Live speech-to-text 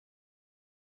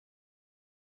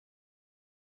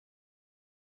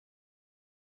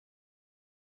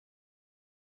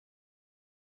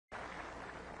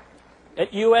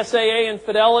At USAA and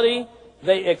Fidelity,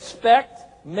 they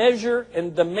expect, measure,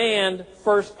 and demand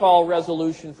first call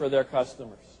resolution for their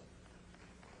customers.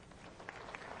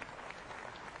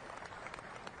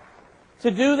 To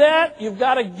do that, you've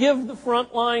got to give the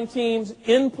frontline teams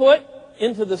input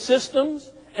into the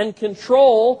systems and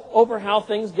control over how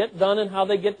things get done and how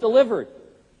they get delivered.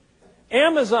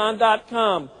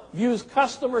 Amazon.com views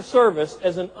customer service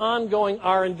as an ongoing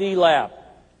R&D lab.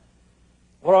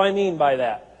 What do I mean by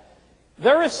that?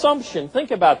 Their assumption,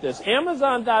 think about this,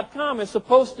 Amazon.com is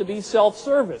supposed to be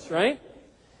self-service, right?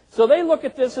 So they look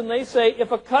at this and they say,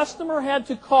 if a customer had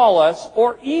to call us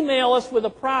or email us with a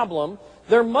problem,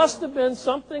 there must have been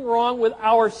something wrong with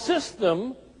our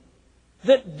system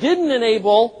that didn't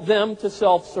enable them to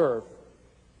self-serve.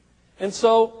 And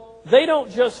so they don't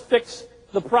just fix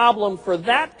the problem for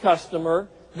that customer,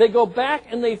 they go back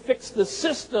and they fix the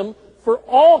system for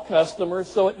all customers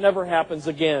so it never happens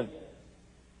again.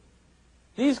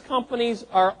 These companies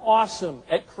are awesome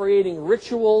at creating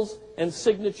rituals and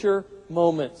signature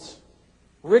moments.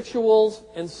 Rituals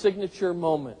and signature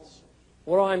moments.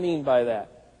 What do I mean by that?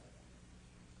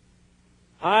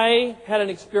 I had an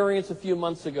experience a few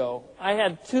months ago. I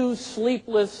had 2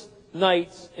 sleepless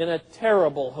nights in a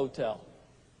terrible hotel.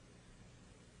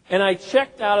 And I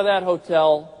checked out of that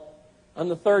hotel on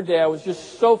the 3rd day. I was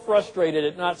just so frustrated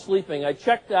at not sleeping. I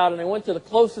checked out and I went to the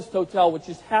closest hotel, which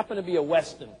just happened to be a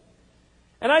Westin.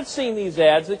 And I'd seen these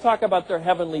ads. They talk about their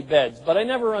heavenly beds, but I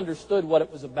never understood what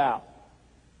it was about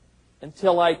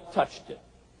until I touched it.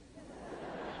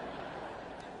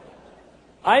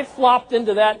 I flopped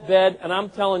into that bed, and I'm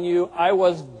telling you, I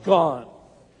was gone.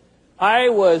 I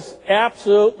was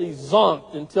absolutely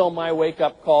zonked until my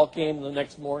wake-up call came the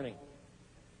next morning.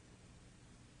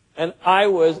 And I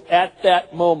was, at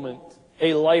that moment,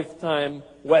 a lifetime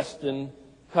Westin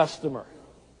customer.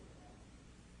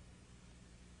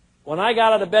 When I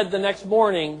got out of bed the next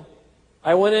morning,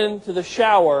 I went into the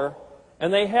shower,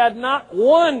 and they had not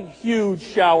 1 huge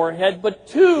shower head, but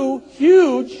 2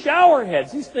 huge shower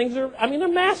heads. These things are, they're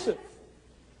massive.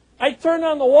 I turned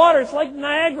on the water, it's like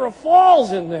Niagara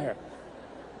Falls in there.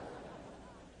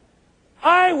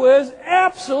 I was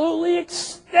absolutely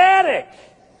ecstatic.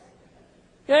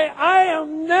 Okay, I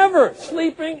am never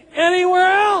sleeping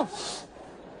anywhere else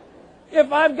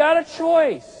if I've got a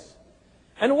choice.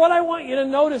 And what I want you to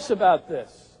notice about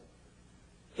this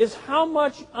is how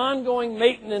much ongoing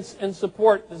maintenance and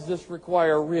support does this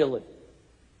require really?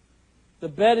 The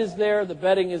bed is there, the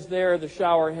bedding is there, the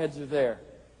shower heads are there.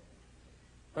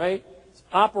 Right? It's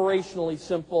operationally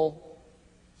simple,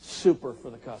 super for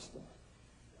the customer.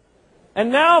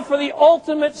 And now for the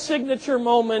ultimate signature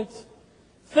moment.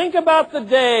 Think about the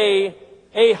day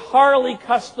a Harley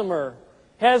customer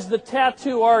has the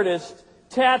tattoo artist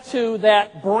tattoo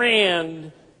that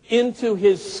brand into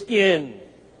his skin.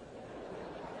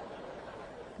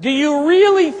 Do you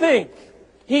really think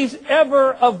he's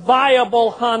ever a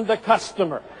viable Honda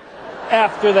customer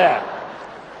after that?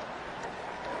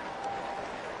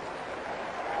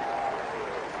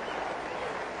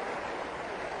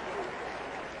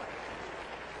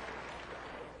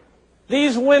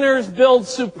 These winners build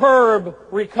superb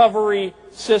recovery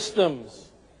systems.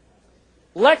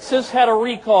 Lexus had a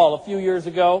recall a few years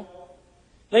ago.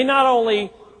 They not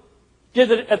only did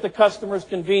it at the customer's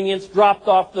convenience, dropped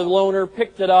off the loaner,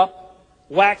 picked it up,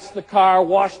 waxed the car,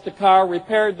 washed the car,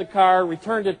 repaired the car,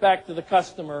 returned it back to the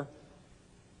customer.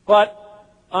 But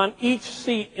on each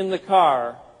seat in the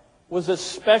car was a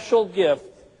special gift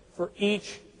for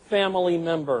each family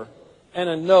member and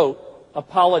a note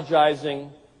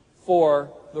apologizing for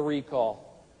the recall.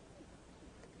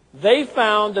 They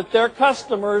found that their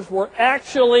customers were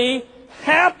actually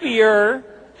happier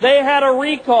they had a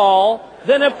recall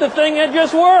than if the thing had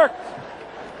just worked.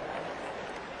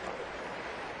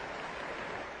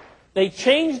 They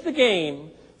changed the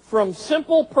game from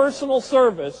simple personal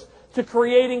service to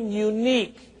creating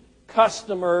unique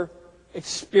customer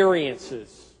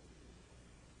experiences.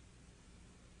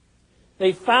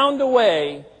 They found a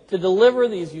way to deliver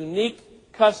these unique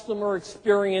customer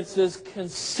experiences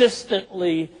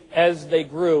consistently as they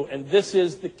grew, and this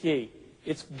is the key.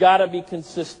 It's got to be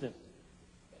consistent.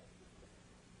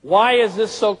 Why is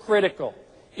this so critical?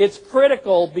 It's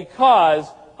critical because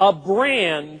a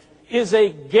brand is a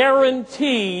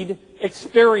guaranteed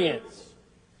experience.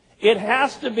 It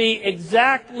has to be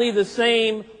exactly the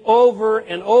same over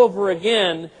and over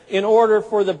again in order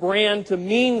for the brand to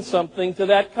mean something to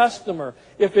that customer.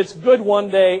 If it's good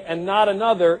one day and not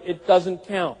another, it doesn't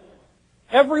count.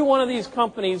 Every one of these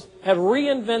companies have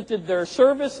reinvented their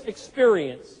service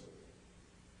experience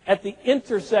at the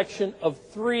intersection of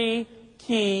 3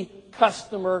 key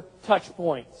customer touch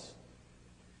points.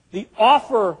 the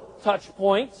offer touch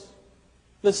points,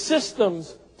 the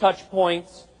systems touch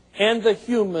points, and the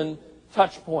human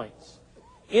touch points.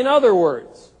 In other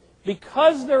words,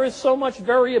 because there is so much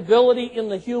variability in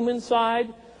the human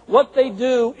side, what they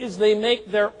do is they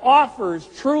make their offers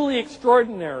truly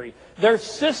extraordinary, their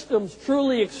systems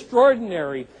truly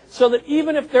extraordinary, so that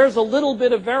even if there's a little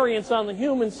bit of variance on the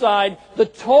human side, the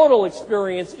total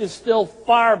experience is still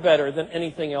far better than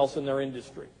anything else in their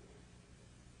industry.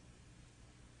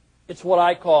 It's what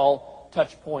I call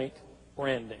touch point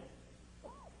branding.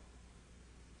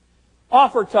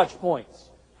 Offer touch points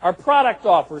are product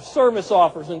offers, service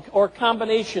offers, or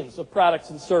combinations of products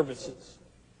and services.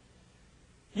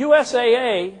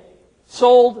 USAA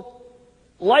sold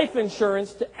life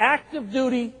insurance to active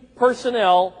duty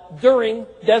personnel during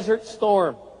Desert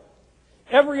Storm.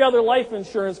 Every other life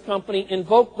insurance company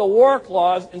invoked the war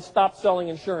clause and stopped selling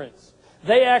insurance.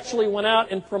 They actually went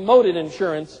out and promoted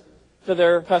insurance to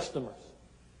their customers.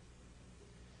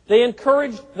 They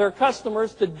encouraged their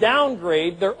customers to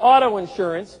downgrade their auto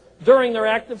insurance during their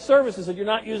active services. If you're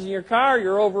not using your car,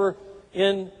 you're over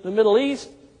in the Middle East,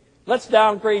 let's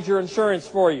downgrade your insurance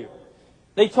for you.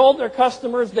 They told their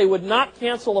customers they would not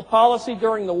cancel a policy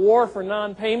during the war for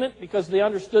non-payment because they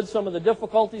understood some of the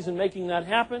difficulties in making that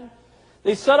happen.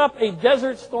 They set up a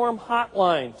Desert Storm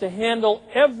hotline to handle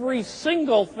every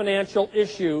single financial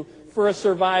issue for a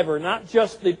survivor, not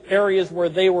just the areas where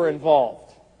they were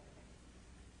involved.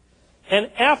 And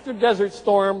after Desert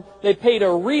Storm, they paid a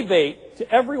rebate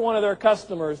to every one of their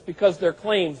customers because their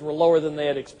claims were lower than they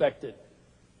had expected.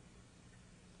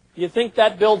 Do you think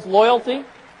that builds loyalty?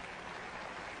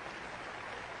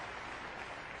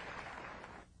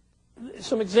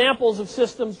 Some examples of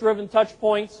systems-driven touch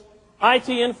points: IT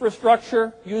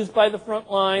infrastructure used by the front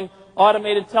line,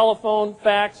 automated telephone,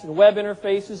 fax, and web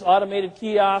interfaces, automated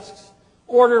kiosks,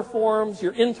 order forms,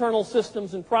 your internal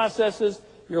systems and processes,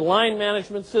 your line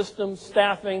management systems,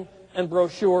 staffing, and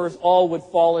brochures all would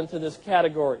fall into this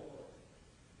category.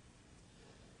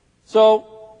 So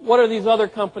what are these other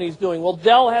companies doing? Well,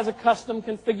 Dell has a custom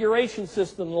configuration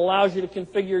system that allows you to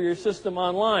configure your system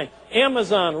online.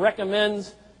 Amazon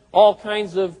recommends all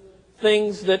kinds of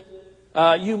things that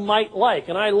you might like,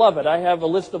 and I love it. I have a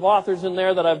list of authors in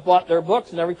there that I've bought their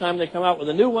books, and every time they come out with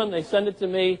a new one, they send it to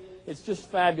me. It's just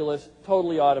fabulous,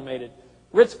 totally automated.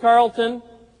 Ritz-Carlton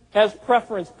has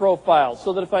preference profiles,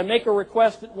 so that if I make a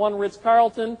request at one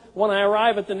Ritz-Carlton, when I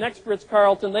arrive at the next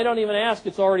Ritz-Carlton, they don't even ask,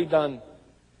 it's already done.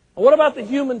 And what about the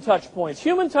human touch points?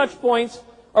 Human touch points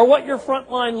are what your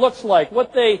front line looks like,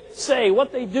 what they say,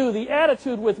 what they do, the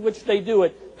attitude with which they do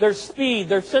it, their speed,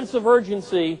 their sense of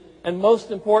urgency, and most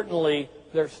importantly,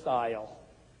 their style.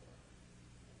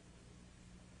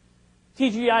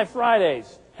 TGI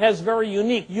Fridays has very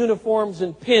unique uniforms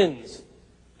and pins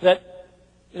that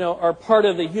are part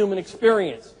of the human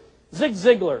experience. Zig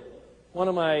Ziglar, one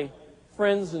of my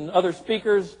friends and other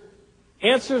speakers,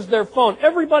 answers their phone.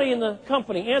 Everybody in the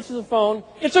company answers the phone.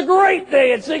 It's a great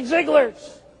day at Zig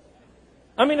Ziglar's.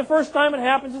 I mean, the first time it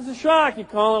happens, it's a shock. You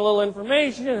call in a little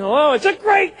information, and hello, it's a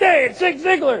great day at Zig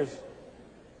Ziglar's.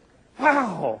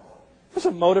 Wow, that's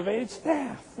a motivated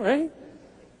staff, right?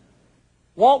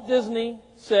 Walt Disney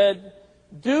said,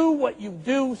 do what you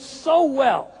do so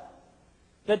well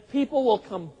that people will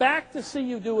come back to see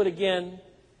you do it again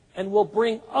and will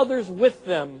bring others with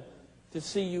them to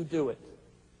see you do it.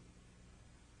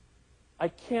 I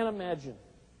can't imagine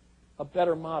a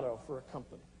better motto for a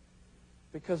company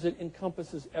because it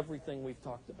encompasses everything we've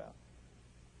talked about.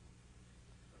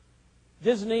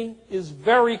 Disney is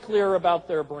very clear about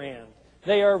their brand.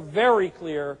 They are very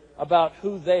clear about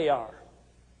who they are.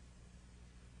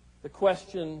 The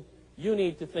question you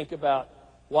need to think about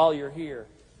while you're here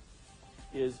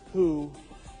is, who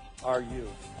are you?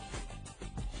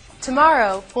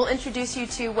 Tomorrow, we'll introduce you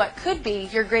to what could be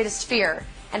your greatest fear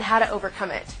and how to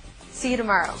overcome it. See you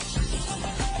tomorrow.